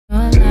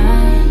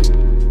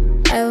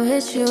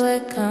wish you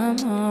would come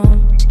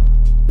home,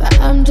 but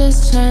I'm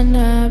just trying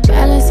to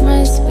balance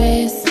my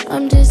space.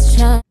 I'm just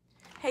trying.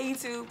 Hey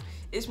YouTube,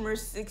 it's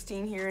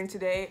Mercy16 here, and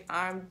today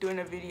I'm doing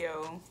a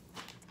video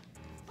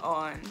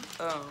on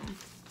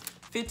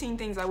 15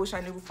 things I wish I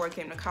knew before I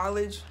came to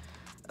college.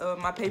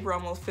 My paper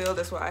almost failed,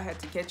 that's why I had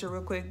to catch it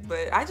real quick,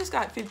 but I just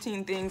got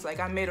 15 things. Like,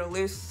 I made a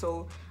list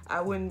so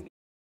I wouldn't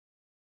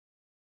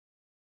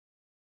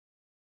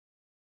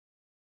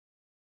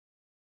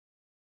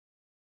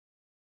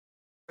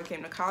I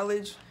came to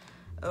college.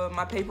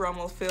 My paper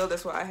almost failed,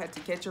 that's why I had to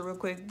catch it real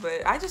quick,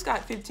 but I just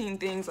got 15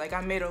 things. Like, I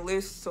made a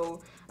list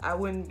so I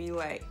wouldn't be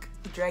like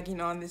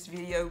dragging on this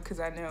video, because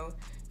I know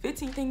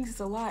 15 things is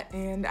a lot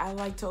and I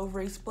like to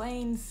over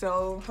explain.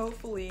 So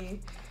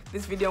hopefully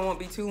this video won't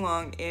be too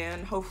long,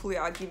 and hopefully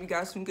I'll give you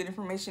guys some good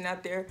information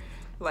out there.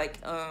 Like,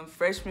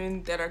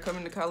 freshmen that are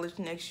coming to college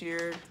next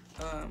year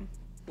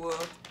will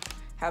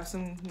have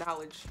some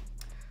knowledge.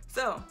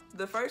 So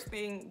the first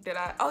thing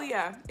that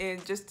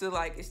and just to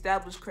like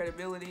establish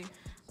credibility,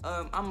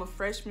 I'm a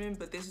freshman,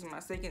 but this is my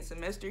second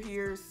semester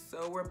here,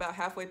 so we're about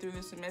halfway through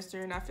the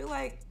semester, and I feel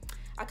like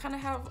I kind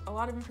of have a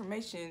lot of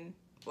information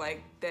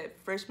like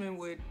that freshmen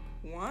would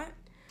want.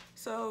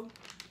 So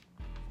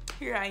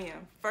here I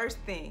am. First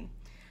thing,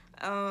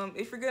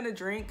 if you're gonna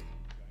drink,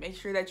 make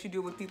sure that you do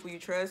it with people you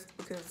trust,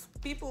 because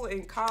people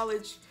in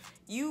college,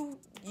 you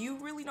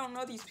really don't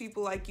know these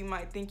people like you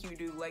might think you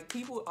do. Like,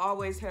 people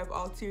always have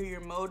ulterior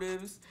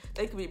motives.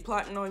 They could be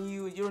plotting on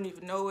you and you don't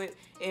even know it,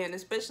 and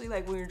especially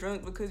like when you're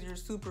drunk, because you're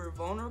super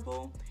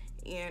vulnerable,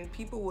 and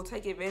people will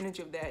take advantage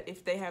of that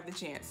if they have the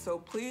chance. So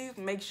please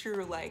make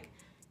sure, like,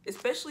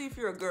 especially if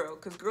you're a girl,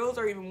 because girls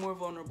are even more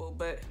vulnerable,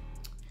 but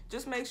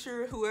just make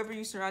sure whoever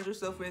you surround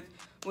yourself with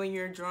when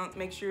you're drunk,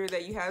 make sure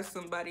that you have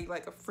somebody,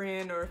 like a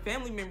friend or a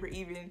family member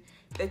even,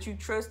 that you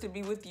trust to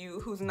be with you,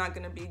 who's not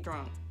gonna be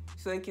drunk,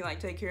 so they can like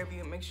take care of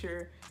you and make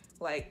sure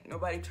like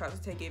nobody tries to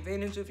take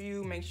advantage of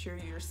you. Make sure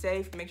you're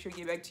safe, make sure you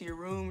get back to your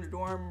room, your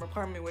dorm,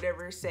 apartment,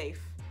 whatever, is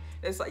safe.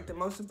 That's like the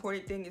most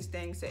important thing, is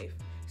staying safe.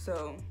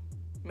 So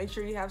make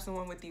sure you have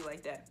someone with you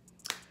like that.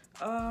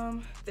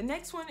 The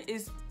next one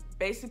is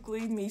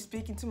basically me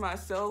speaking to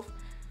myself.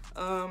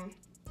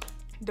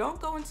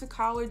 Don't go into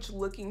college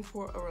looking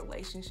for a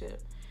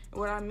relationship. And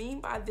what I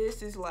mean by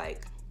this is,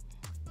 like,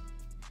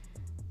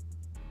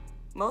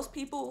 most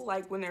people,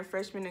 like, when they're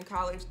freshmen in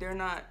college, they're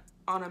not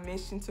on a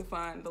mission to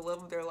find the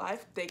love of their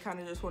life. They kind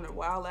of just want to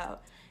wild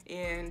out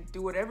and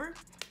do whatever.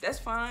 That's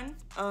fine.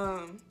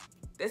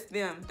 That's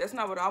them. That's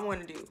not what I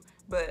want to do.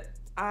 But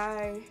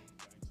I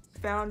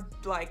found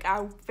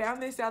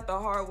this out the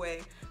hard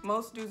way.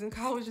 Most dudes in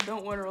college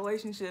don't want a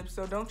relationship,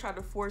 so don't try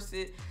to force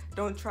it.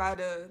 Don't try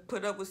to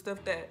put up with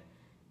stuff that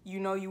you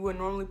know you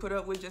wouldn't normally put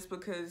up with just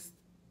because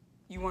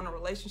you want a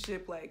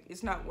relationship. Like,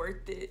 it's not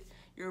worth it.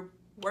 You're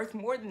worth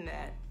more than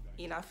that.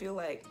 And I feel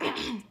like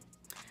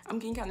I'm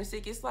getting kind of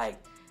sick. It's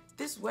like,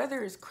 this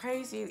weather is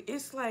crazy.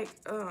 It's like,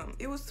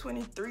 it was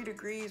 23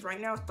 degrees.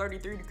 Right now it's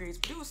 33 degrees.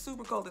 But it was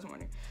super cold this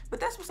morning. But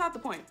that's beside the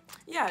point.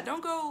 Yeah,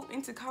 don't go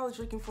into college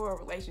looking for a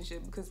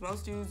relationship, because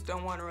most dudes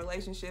don't want a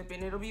relationship,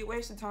 and it'll be a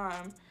waste of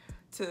time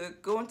to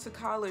go into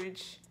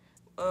college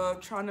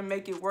trying to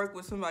make it work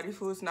with somebody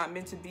who it's not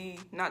meant to be,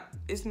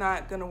 it's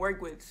not gonna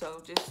work with.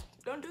 So just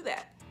don't do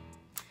that.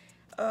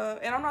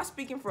 And I'm not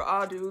speaking for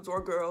all dudes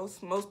or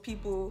girls. Most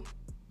people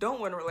don't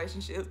want a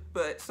relationship,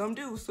 but some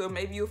do, so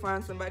maybe you'll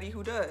find somebody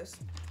who does.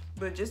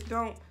 But just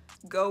don't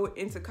go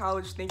into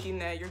college thinking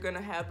that you're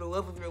gonna have the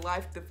love of your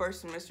life the first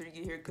semester you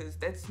get here, because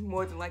that's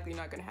more than likely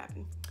not gonna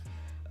happen.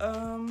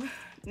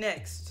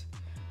 Next,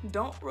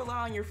 don't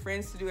rely on your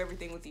friends to do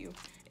everything with you.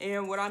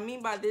 And what I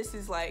mean by this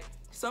is, like,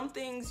 some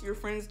things your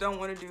friends don't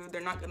want to do,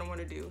 they're not going to want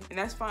to do, and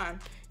that's fine.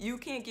 You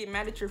can't get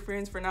mad at your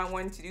friends for not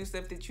wanting to do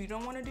stuff that you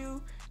don't want to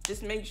do.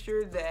 Just make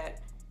sure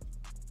that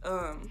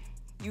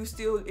you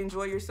still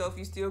enjoy yourself,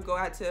 you still go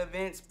out to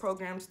events,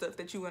 programs, stuff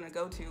that you want to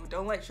go to.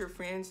 Don't let your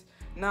friends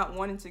not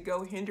wanting to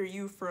go hinder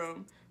you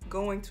from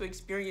going to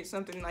experience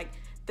something. Like,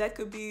 that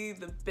could be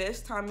the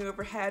best time you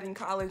ever had in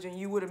college, and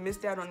you would have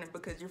missed out on it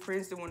because your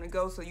friends didn't want to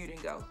go, so you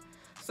didn't go.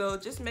 So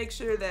just make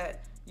sure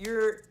that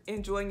you're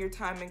enjoying your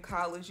time in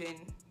college and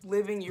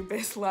living your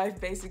best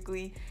life,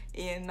 basically,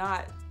 and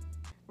not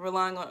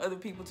relying on other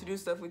people to do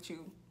stuff with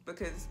you,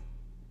 because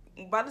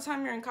by the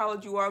time you're in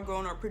college, you are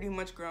grown, or pretty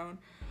much grown.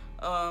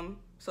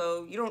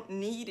 So you don't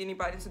need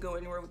anybody to go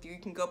anywhere with you. You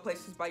can go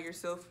places by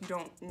yourself. You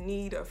don't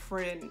need a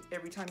friend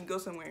every time you go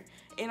somewhere.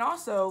 And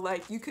also,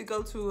 like, you could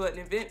go to an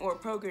event or a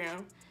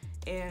program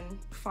and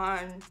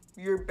find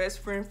your best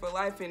friend for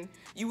life, and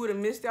you would have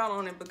missed out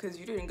on it because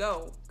you didn't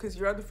go, because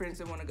your other friends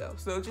didn't want to go.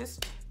 So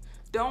just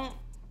don't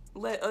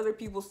let other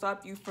people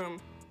stop you from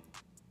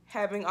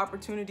having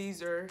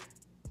opportunities or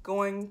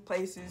going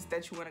places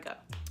that you want to go.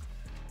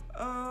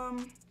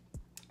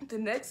 The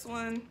next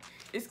one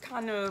is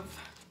kind of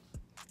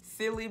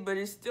silly, but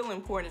it's still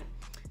important.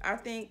 I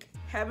think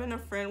having a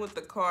friend with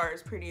a car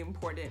is pretty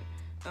important.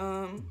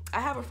 I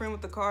have a friend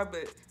with a car,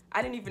 but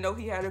I didn't even know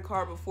he had a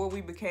car before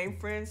we became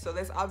friends, so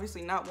that's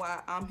obviously not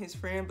why I'm his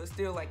friend, but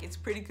still, like, it's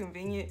pretty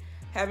convenient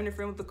having a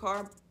friend with a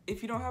car,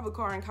 if you don't have a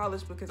car in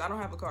college, because I don't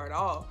have a car at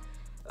all,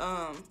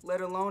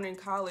 let alone in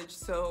college.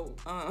 So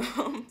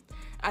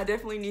I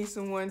definitely need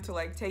someone to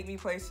like take me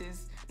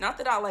places. Not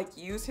that I like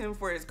use him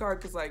for his car,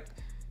 because like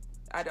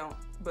I don't,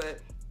 but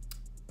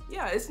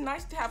yeah, it's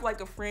nice to have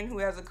like a friend who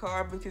has a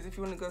car, because if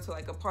you want to go to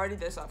like a party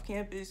that's off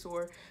campus,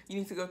 or you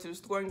need to go to the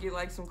store and get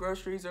like some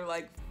groceries or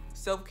like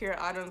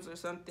self-care items or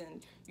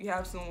something, you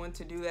have someone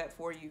to do that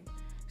for you.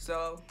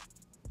 So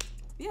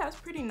yeah, it's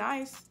pretty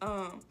nice.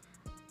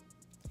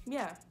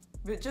 Yeah,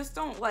 but just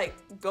don't like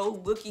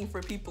go looking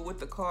for people with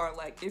the car.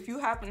 Like if you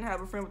happen to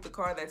have a friend with the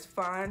car, that's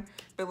fine,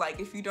 but like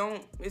if you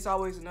don't, it's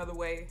always another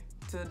way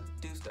to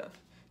do stuff.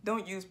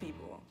 Don't use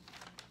people.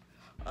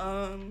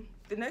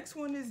 The next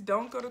one is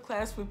don't go to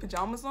class with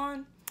pajamas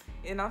on.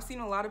 And I've seen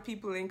a lot of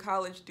people in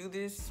college do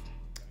this.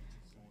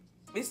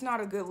 It's not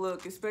a good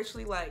look,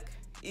 especially like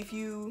if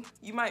you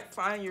might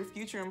find your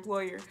future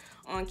employer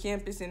on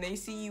campus and they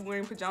see you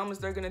wearing pajamas,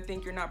 they're gonna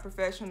think you're not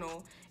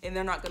professional and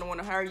they're not gonna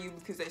wanna hire you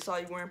because they saw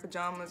you wearing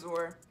pajamas.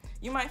 Or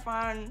you might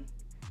find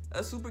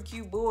a super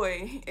cute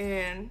boy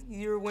and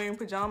you're wearing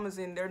pajamas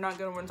and they're not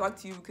gonna wanna talk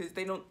to you because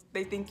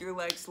they think you're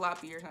like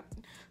sloppy or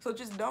something. So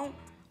just don't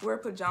wear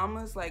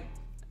pajamas. Like,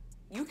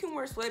 you can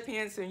wear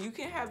sweatpants and you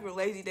can have your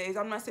lazy days.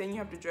 I'm not saying you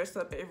have to dress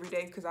up every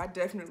day, because I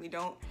definitely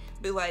don't.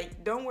 But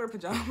like, don't wear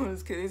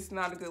pajamas because it's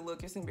not a good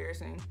look. It's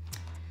embarrassing,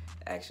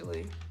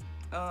 actually.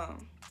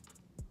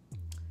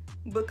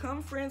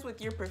 Become friends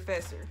with your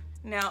professor.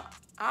 Now,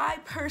 I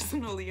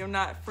personally am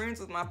not friends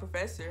with my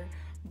professor,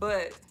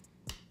 but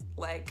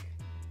like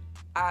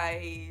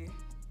I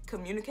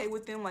communicate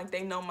with them like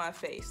they know my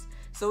face.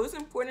 So it's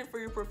important for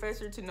your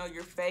professor to know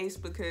your face,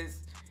 because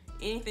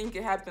anything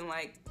could happen.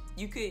 Like,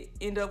 you could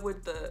end up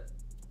with the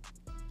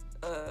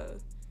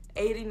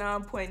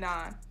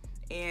 89.9,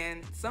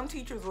 and some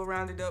teachers will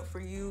round it up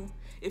for you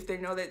if they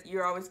know that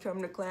you're always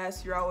coming to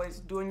class, you're always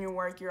doing your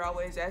work, you're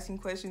always asking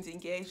questions,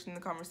 engaged in the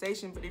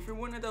conversation. But if you're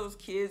one of those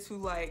kids who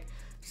like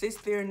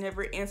sits there and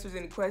never answers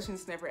any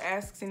questions, never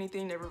asks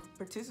anything, never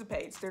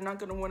participates, they're not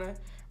gonna wanna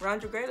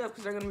round your grade up,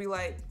 because they're gonna be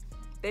like,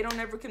 they don't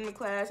ever come to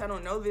class, I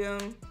don't know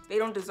them, they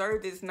don't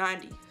deserve this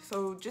 90.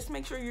 So just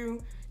make sure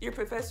your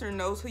professor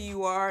knows who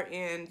you are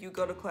and you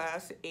go to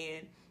class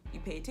and you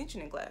pay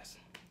attention in class.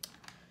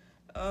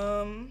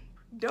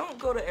 Don't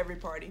go to every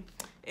party.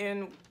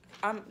 And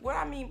what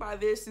I mean by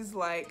this is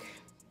like,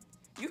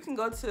 you can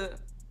go to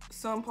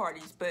some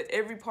parties, but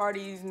every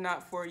party is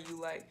not for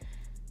you. Like,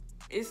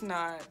 it's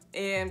not.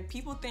 And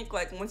people think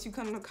like once you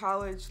come to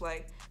college,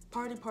 like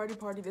party, party,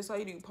 party, that's all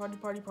you do, party,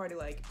 party, party,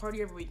 like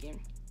party every weekend.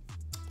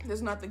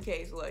 That's not the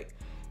case. Like,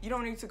 you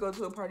don't need to go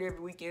to a party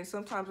every weekend.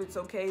 Sometimes it's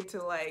okay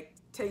to like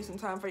take some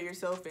time for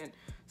yourself and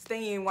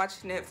stay in,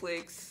 watch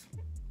Netflix,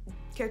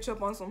 catch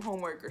up on some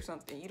homework or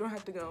something. You don't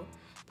have to go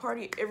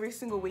party every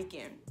single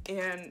weekend.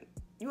 And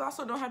you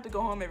also don't have to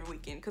go home every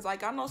weekend, because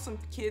like I know some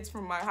kids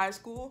from my high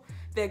school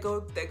that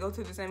go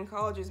to the same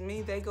college as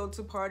me. They go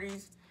to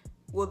parties.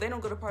 Well, they don't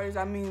go to parties,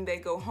 I mean they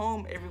go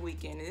home every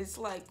weekend. It's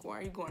like, why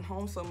are you going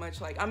home so much?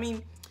 Like, I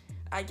mean,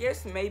 I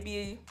guess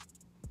maybe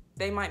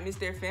they might miss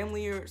their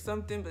family or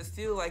something, but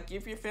still, like,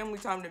 give your family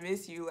time to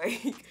miss you.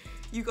 Like,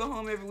 you go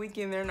home every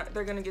weekend,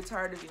 they're gonna get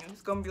tired of you.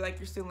 It's gonna be like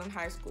you're still in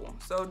high school.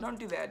 So don't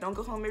do that. Don't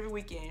go home every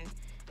weekend,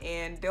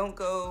 and don't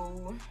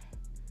go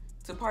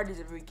to parties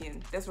every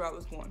weekend. That's where I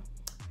was going.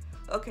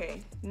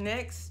 Okay,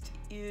 next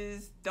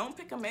is don't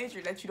pick a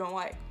major that you don't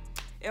like.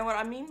 And what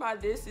I mean by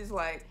this is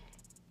like,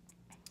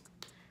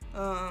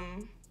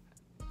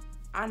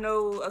 I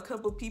know a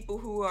couple people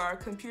who are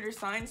computer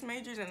science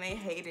majors and they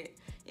hate it.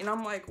 And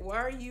I'm like, why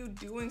are you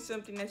doing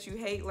something that you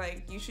hate?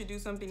 Like, you should do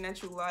something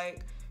that you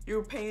like.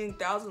 You're paying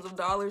thousands of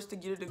dollars to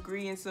get a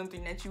degree in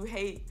something that you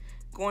hate.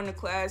 Going to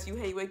class, you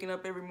hate waking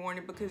up every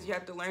morning because you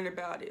have to learn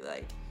about it.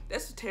 Like,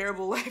 that's a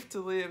terrible life to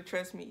live,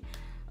 trust me.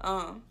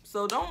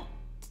 So don't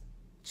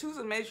choose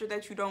a major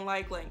that you don't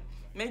like. Like,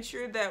 make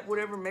sure that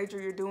whatever major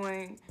you're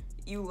doing,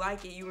 you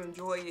like it, you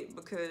enjoy it,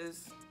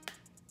 because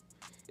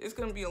it's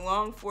gonna be a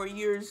long 4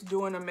 years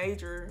doing a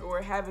major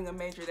or having a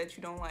major that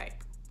you don't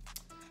like.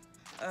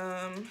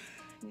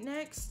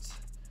 Next,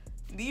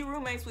 be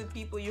roommates with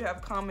people you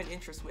have common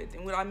interests with.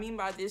 And what I mean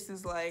by this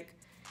is like,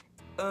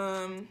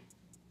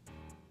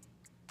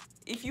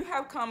 if you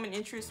have common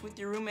interests with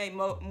your roommate,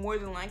 more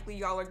than likely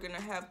y'all are gonna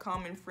have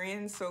common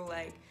friends. So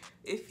like,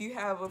 if you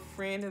have a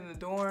friend in the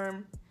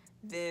dorm,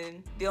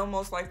 then they'll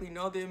most likely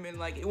know them, and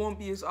like, it won't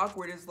be as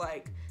awkward as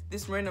like,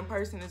 this random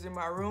person is in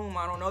my room,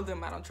 I don't know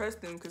them, I don't trust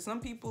them. Because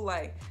some people,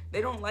 like, they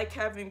don't like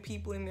having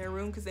people in their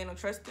room because they don't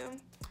trust them.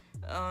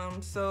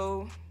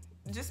 So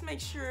just make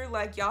sure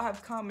like y'all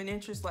have common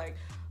interests. Like,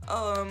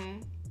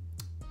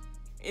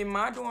 in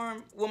my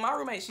dorm, well, my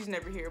roommate, she's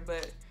never here,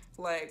 but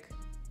like,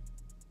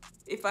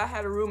 if I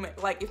had a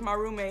roommate, like if my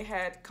roommate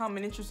had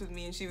common interests with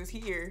me and she was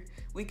here,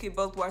 we could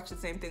both watch the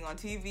same thing on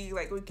TV.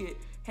 Like, we could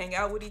hang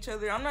out with each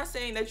other. I'm not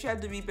saying that you have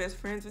to be best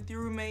friends with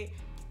your roommate,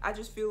 I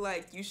just feel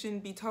like you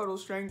shouldn't be total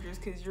strangers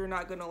because you're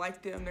not gonna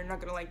like them, they're not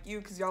gonna like you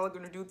because y'all are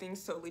gonna do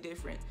things totally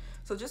different.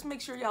 So just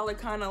make sure y'all are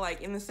kind of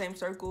like in the same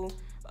circle.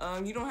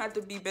 You don't have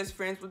to be best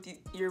friends with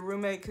your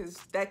roommate because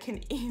that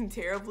can end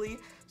terribly.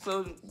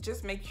 So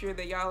just make sure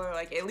that y'all are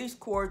like at least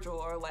cordial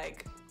or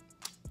like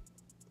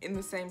in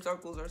the same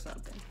circles or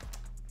something.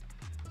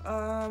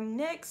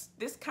 Next,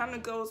 this kind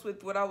of goes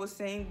with what I was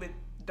saying, but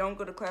don't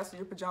go to class with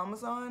your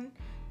pajamas on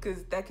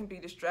because that can be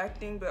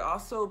distracting, but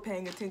also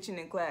paying attention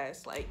in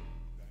class. Like,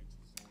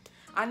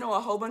 I know a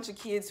whole bunch of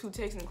kids who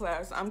text in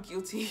class. I'm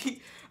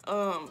guilty.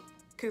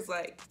 Cause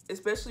like,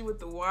 especially with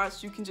the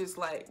watch, you can just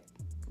like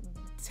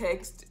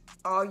text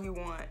all you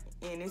want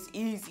and it's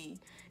easy.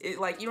 It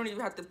like, you don't even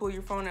have to pull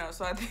your phone out.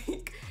 So I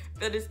think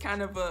that is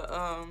kind of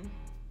a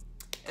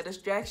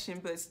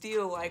distraction, but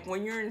still, like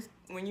when you're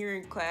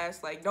in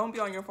class, like don't be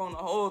on your phone the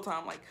whole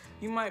time. Like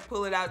you might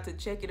pull it out to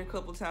check it a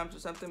couple times or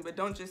something, but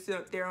don't just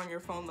sit there on your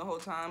phone the whole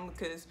time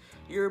because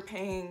you're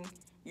paying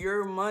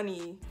your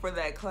money for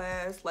that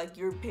class. Like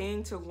you're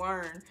paying to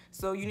learn,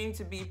 so you need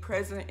to be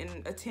present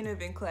and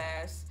attentive in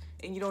class,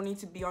 and you don't need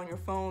to be on your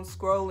phone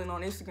scrolling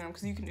on Instagram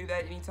because you can do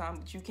that anytime,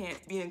 but you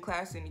can't be in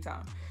class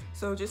anytime.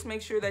 So just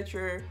make sure that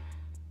you're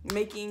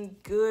making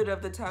good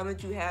of the time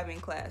that you have in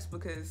class,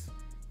 because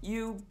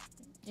you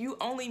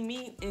only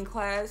meet in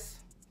class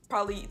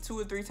probably 2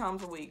 or 3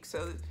 times a week,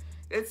 so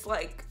it's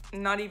like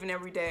not even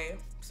every day.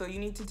 So you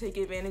need to take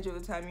advantage of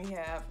the time you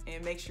have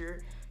and make sure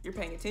you're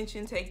paying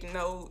attention, taking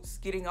notes,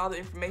 getting all the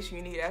information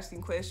you need,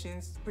 asking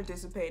questions,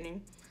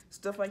 participating,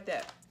 stuff like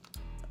that.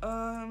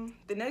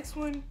 The next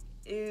one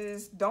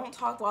is don't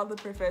talk while the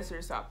professor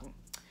is talking.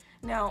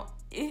 Now,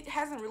 it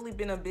hasn't really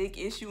been a big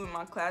issue in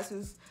my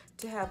classes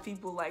to have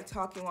people like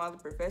talking while the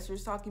professor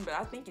is talking, but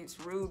I think it's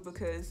rude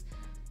because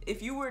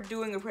if you were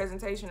doing a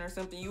presentation or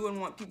something, you wouldn't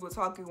want people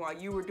talking while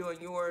you were doing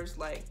yours.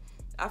 Like,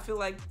 I feel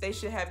like they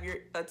should have your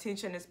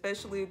attention,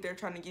 especially if they're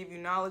trying to give you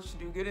knowledge to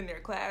do good in their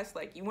class.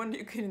 Like, you want to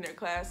do good in their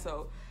class,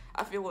 so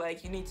I feel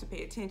like you need to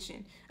pay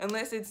attention.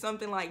 Unless it's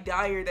something like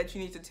dire that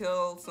you need to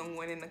tell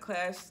someone in the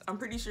class, I'm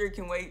pretty sure it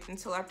can wait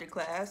until after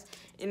class.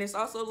 And it's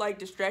also like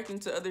distracting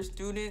to other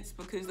students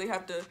because they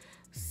have to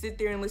sit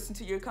there and listen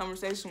to your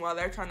conversation while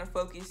they're trying to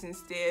focus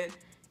instead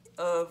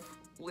of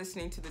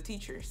listening to the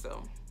teacher.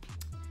 So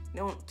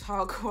don't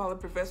talk while the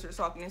professor is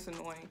talking, it's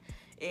annoying.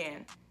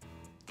 And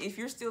if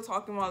you're still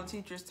talking while the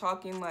teacher's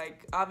talking,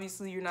 like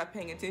obviously you're not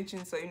paying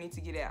attention, so you need to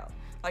get out.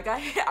 Like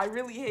I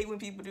really hate when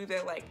people do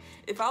that. Like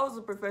if I was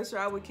a professor,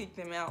 I would kick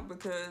them out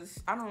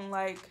because I don't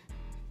like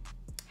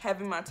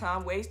having my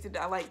time wasted.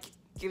 I like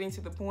getting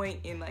to the point,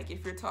 and like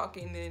if you're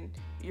talking, then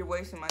you're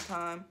wasting my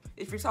time.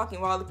 If you're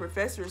talking while the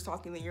professor is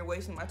talking, then you're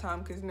wasting my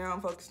time because now I'm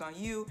focused on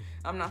you.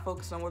 I'm not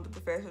focused on what the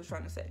professor is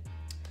trying to say.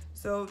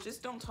 So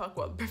just don't talk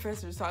while the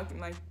professor is talking,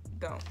 like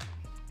don't.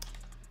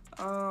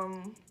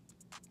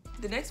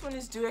 The next one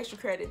is do extra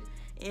credit,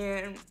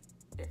 and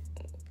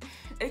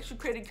extra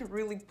credit can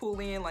really pull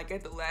in like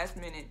at the last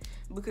minute,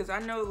 because I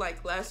know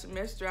like last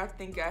semester I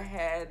think I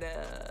had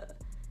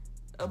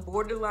a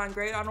borderline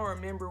grade. I don't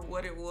remember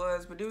what it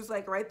was, but it was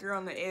like right there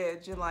on the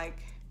edge, and like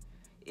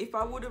if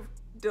I would have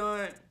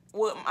done,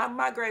 well,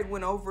 my grade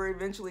went over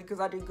eventually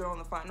because I did good on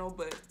the final,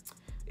 but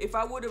if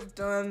I would have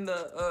done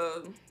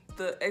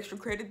the extra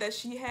credit that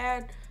she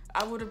had,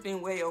 I would have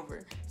been way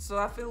over. So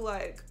I feel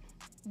like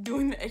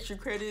doing the extra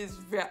credit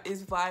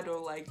is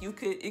vital. Like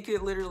it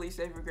could literally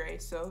save your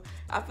grade. So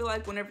I feel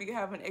like whenever you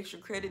have an extra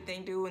credit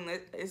thing due, and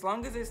as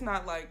long as it's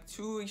not like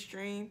too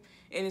extreme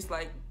and it's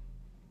like,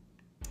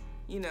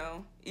 you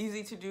know,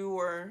 easy to do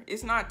or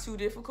it's not too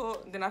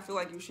difficult, then I feel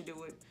like you should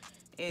do it.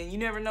 And you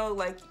never know,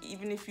 like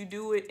even if you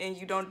do it and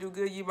you don't do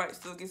good, you might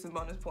still get some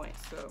bonus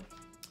points. So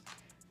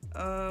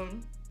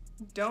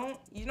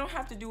you don't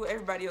have to do what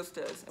everybody else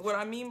does. What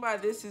I mean by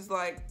this is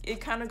like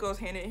it kind of goes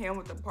hand in hand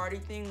with the party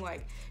thing.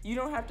 Like you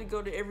don't have to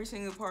go to every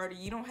single party,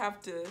 you don't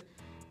have to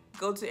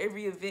go to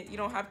every event, you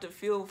don't have to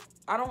feel,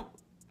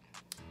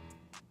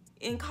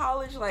 in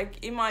college, like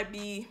it might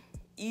be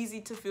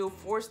easy to feel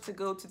forced to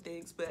go to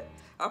things, but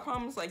I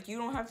promise, like you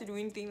don't have to do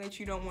anything that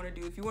you don't want to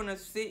do. If you want to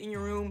sit in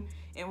your room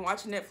and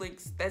watch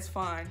Netflix, that's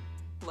fine.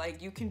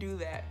 Like you can do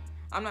that.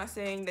 I'm not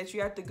saying that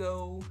you have to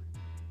go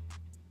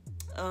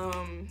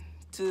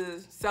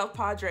to South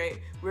Padre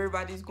where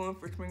everybody's going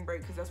for spring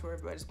break, because that's where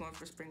everybody's going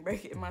for spring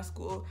break in my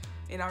school,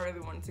 and I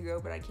really wanted to go,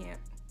 but I can't.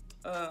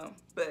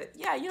 But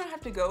yeah, you don't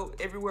have to go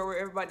everywhere where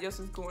everybody else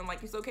is going.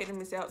 Like it's okay to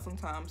miss out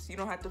sometimes. You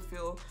don't have to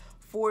feel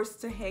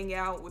forced to hang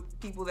out with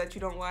people that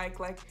you don't like.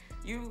 Like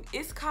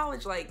it's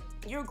college, like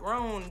you're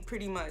grown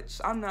pretty much.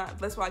 I'm not,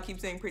 that's why I keep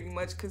saying pretty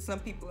much, because some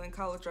people in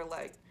college are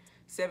like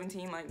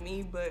 17 like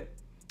me, but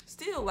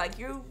still, like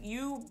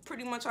you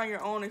pretty much on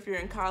your own if you're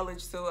in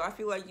college. So I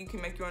feel like you can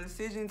make your own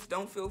decisions.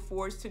 Don't feel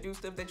forced to do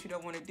stuff that you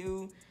don't want to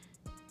do.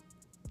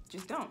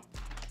 Just don't.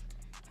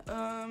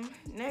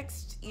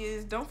 Next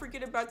is don't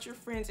forget about your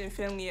friends and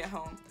family at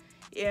home.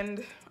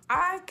 And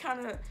I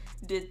kind of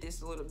did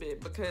this a little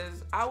bit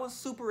because I was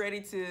super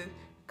ready to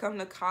come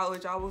to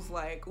college. I was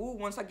like, ooh,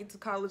 once I get to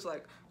college,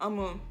 like I'm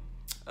gonna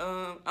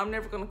I'm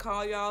never gonna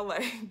call y'all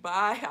like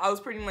bye. I was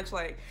pretty much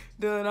like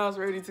done. I was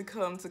ready to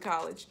come to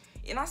college,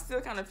 and I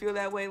still kind of feel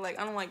that way. Like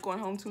I don't like going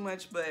home too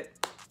much, but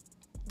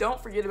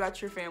don't forget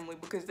about your family,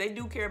 because they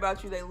do care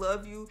about you. They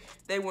love you.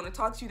 They want to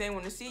talk to you. They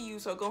want to see you.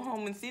 So go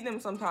home and see them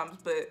sometimes.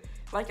 But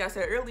like I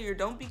said earlier,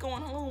 don't be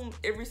going home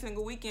every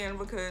single weekend,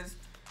 because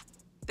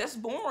that's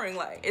boring.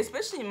 Like,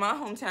 especially in my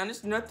hometown,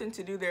 there's nothing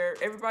to do there.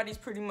 Everybody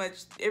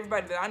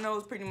that I know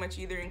is pretty much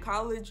either in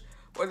college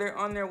or they're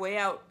on their way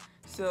out.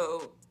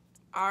 So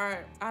I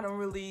don't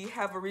really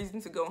have a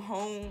reason to go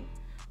home.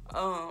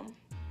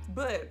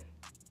 But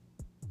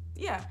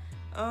yeah,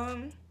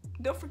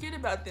 don't forget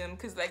about them,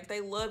 because like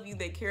they love you,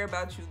 they care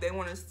about you, they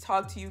want to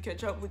talk to you,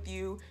 catch up with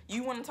you,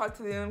 you want to talk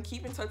to them.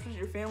 Keep in touch with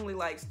your family.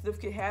 Like,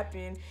 stuff could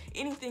happen,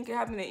 anything could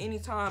happen at any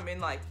time,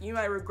 and like you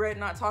might regret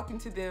not talking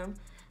to them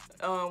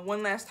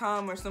one last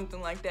time or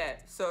something like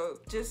that. So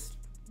just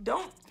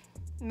don't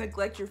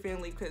neglect your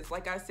family, because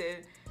like I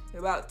said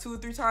about 2 or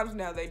 3 times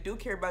now, they do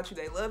care about you,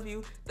 they love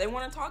you, they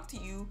want to talk to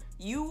you.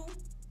 You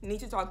need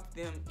to talk to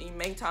them and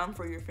make time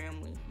for your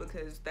family,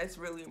 because that's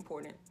really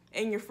important.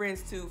 And your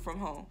friends too from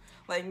home.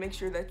 Like, make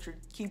sure that you're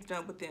keeping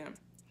up with them.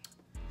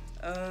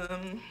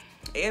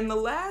 And the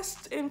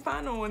last and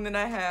final one that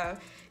I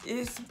have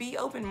is be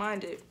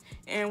open-minded.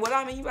 And what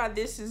I mean by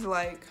this is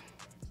like,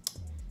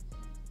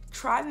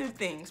 try new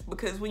things,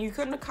 because when you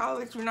come to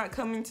college, you're not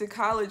coming to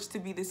college to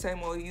be the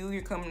same old you.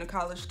 You're coming to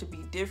college to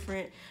be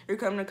different. You're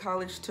coming to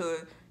college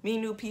to meet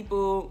new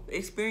people,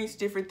 experience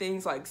different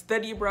things, like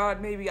study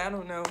abroad maybe, I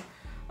don't know.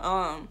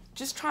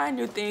 Just trying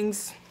new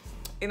things,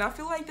 and I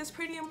feel like that's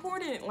pretty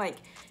important. Like,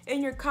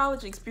 in your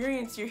college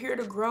experience, you're here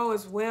to grow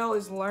as well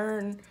as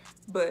learn.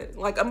 But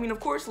like, I mean, of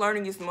course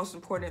learning is the most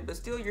important, but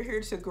still you're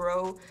here to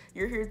grow.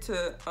 You're here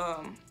to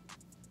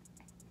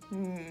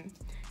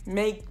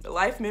make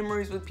life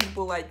memories with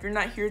people. Like, you're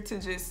not here to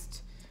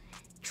just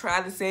try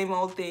the same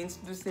old things,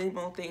 do the same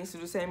old things, do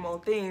the same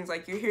old things.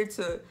 Like, you're here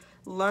to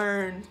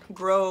learn,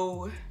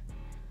 grow,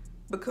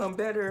 become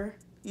better,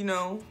 you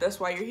know. That's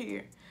why you're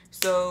here.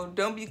 So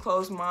don't be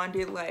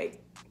closed-minded.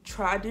 Like,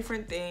 try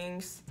different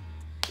things.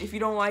 If you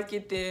don't like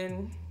it,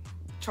 then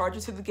charge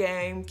it to the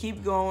game,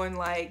 keep going.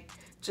 Like,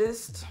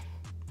 just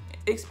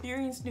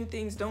experience new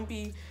things. Don't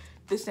be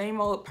the same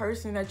old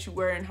person that you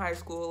were in high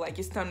school. Like,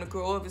 it's time to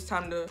grow up. It's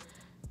time to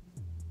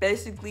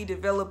basically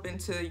develop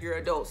into your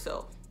adult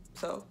self.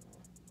 So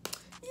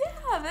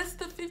yeah, that's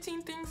the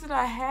 15 things that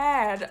I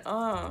had.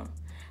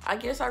 I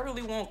guess I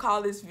really won't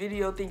call this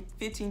video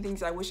 15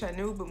 things I wish I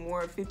knew, but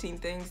more 15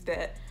 things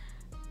that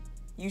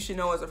you should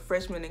know as a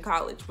freshman in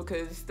college,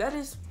 because that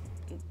is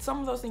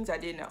some of those things I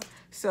did know.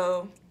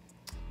 So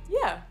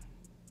yeah,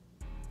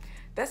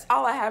 that's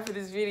all I have for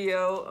this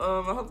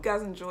video. I hope you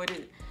guys enjoyed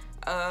it.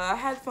 I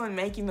had fun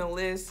making the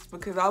list,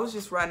 because I was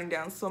just writing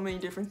down so many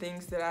different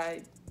things that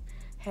I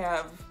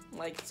have,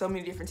 like so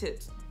many different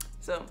tips.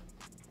 So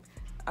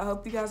I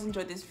hope you guys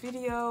enjoyed this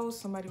video.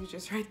 Somebody was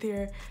just right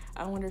there.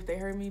 I wonder if they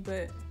heard me,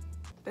 but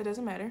that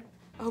doesn't matter.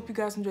 I hope you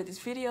guys enjoyed this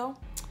video.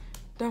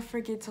 Don't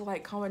forget to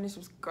like, comment, and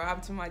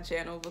subscribe to my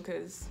channel,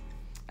 because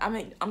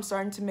I'm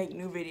starting to make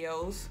new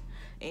videos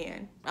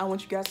and I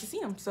want you guys to see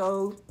them.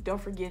 So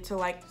don't forget to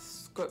like,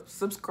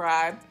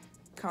 subscribe,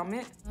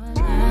 comment.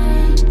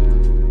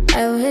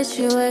 I wish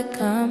you would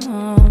come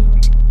home,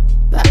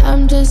 but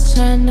I'm just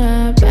trying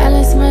to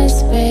balance my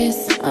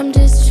space. I'm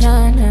just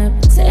trying to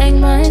protect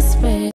my space.